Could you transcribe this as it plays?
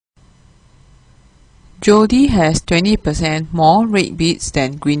Jody has 20% more red beads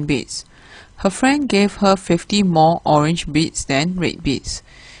than green beads. Her friend gave her 50 more orange beads than red beads.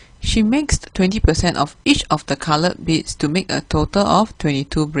 She mixed 20% of each of the colored beads to make a total of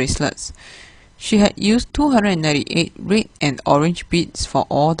 22 bracelets. She had used 298 red and orange beads for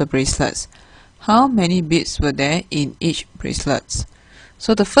all the bracelets. How many beads were there in each bracelet?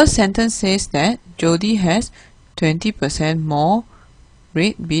 So the first sentence says that Jody has 20% more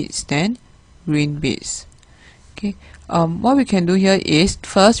red beads than green beads. Okay, what we can do here is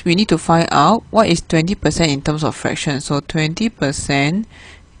first we need to find out what is 20% in terms of fraction. So 20%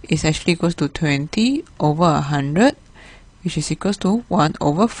 is actually equals to 20 over 100, which is equals to 1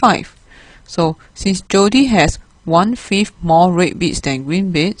 over 5. So since Jody has 1/5 more red beads than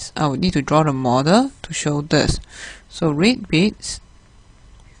green beads, I would need to draw the model to show this. So red beads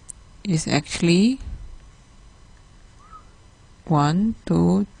is actually 1,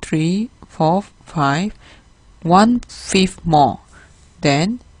 2, 3, 4, 5, 1/5 more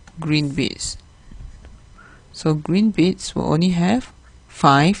than green beads. So green beads will only have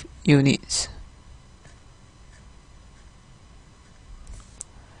 5 units.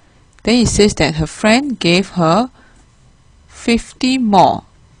 Then it says that her friend gave her 50 more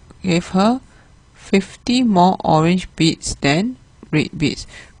orange beads than red beads,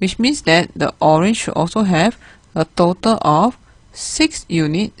 which means that the orange should also have a total of 6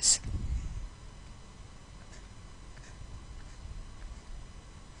 units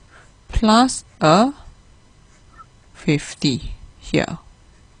plus a 50 here.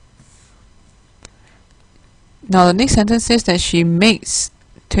 Now the next sentence says that she makes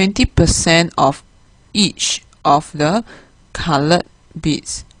 20% of each of the colored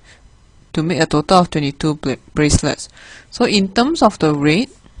beads to make a total of 22 bracelets. So in terms of the red,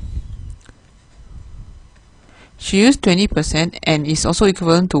 she used 20% and is also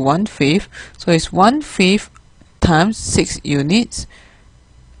equivalent to 1/5. So it's 1/5 times 6 units,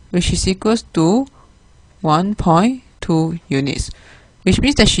 which is equals to 1.2 units, which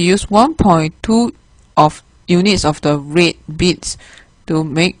means that she used 1.2 of units of the red beads to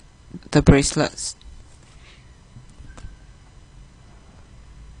make the bracelets.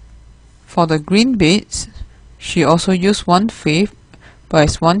 For the green beads, she also used 1/5, but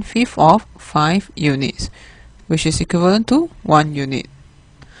it's 1/5 of 5 units, which is equivalent to 1 unit.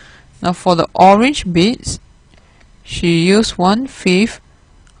 Now for the orange beads, she used 1/5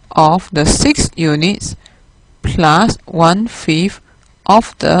 of the 6 units plus 1/5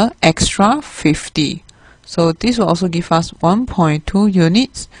 of the extra 50. So this will also give us 1.2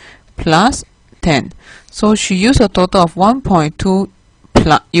 units plus 10. So she used a total of 1.2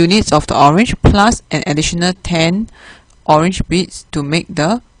 units of the orange plus an additional 10 orange beads to make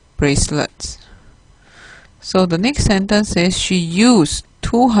the bracelets. So the next sentence says she used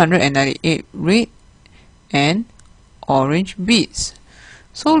 298 red and orange beads.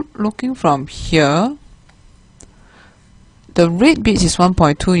 So looking from here, the red beads is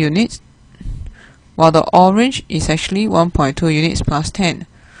 1.2 units, while the orange is actually 1.2 units plus 10.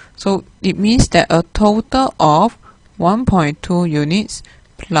 So it means that a total of 1.2 units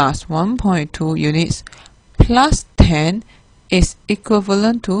plus 1.2 units plus 10 is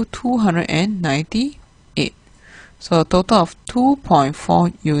equivalent to 298. So a total of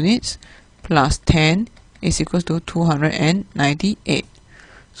 2.4 units plus 10 is equal to 298.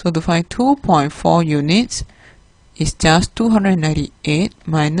 So to find 2.4 units is just 298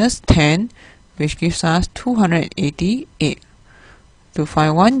 minus 10, which gives us 288. To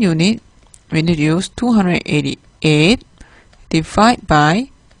find 1 unit, we need to use 288 divided by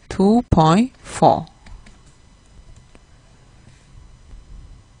 2.4.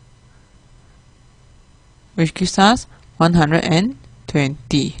 Which gives us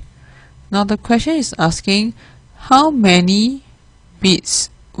 120. Now the question is asking how many beads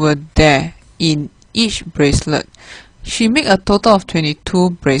were there in each bracelet. She made a total of 22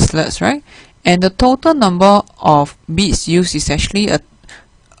 bracelets, right? And the total number of beads used is actually a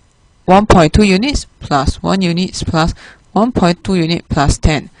 1.2 units plus 1 units plus 1.2 unit plus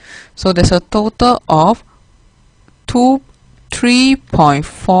 10. So there's a total of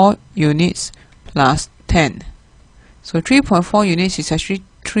 3.4 units plus 10. So 3.4 units is actually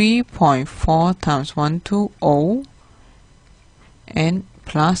 3.4 times 120 and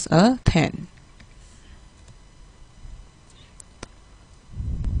plus a 10.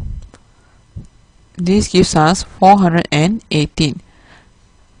 This gives us 418.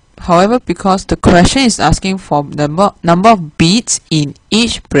 However, because the question is asking for the number of beads in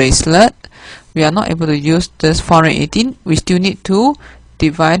each bracelet, we are not able to use this 418. We still need to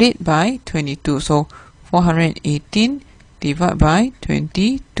divide it by 22. So 418 divided by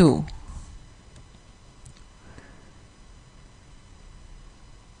 22.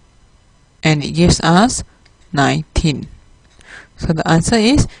 and it gives us 19. So the answer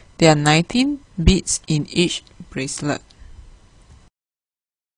is there are 19 beads in each bracelet.